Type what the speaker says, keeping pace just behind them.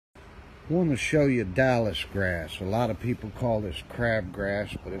I want to show you Dallas grass. A lot of people call this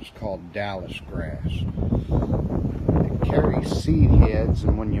crabgrass, but it's called Dallas grass. It carries seed heads,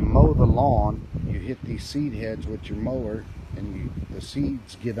 and when you mow the lawn, you hit these seed heads with your mower, and the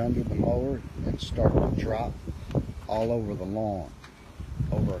seeds get under the mower and start to drop all over the lawn.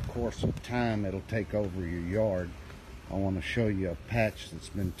 Over a course of time, it'll take over your yard. I want to show you a patch that's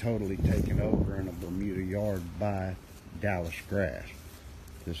been totally taken over in a Bermuda yard by Dallas grass.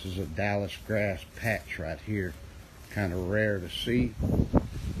 This is a Dallas grass patch right here. Kind of rare to see,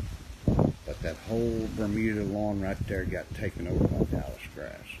 but that whole Bermuda lawn right there got taken over by Dallas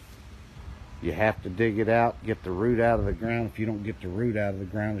grass. You have to dig it out, get the root out of the ground. If you don't get the root out of the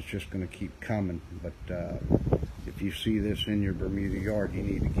ground, it's just going to keep coming. But if you see this in your Bermuda yard, you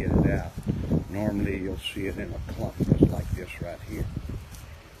need to get it out. Normally you'll see it in a clump just like this right here.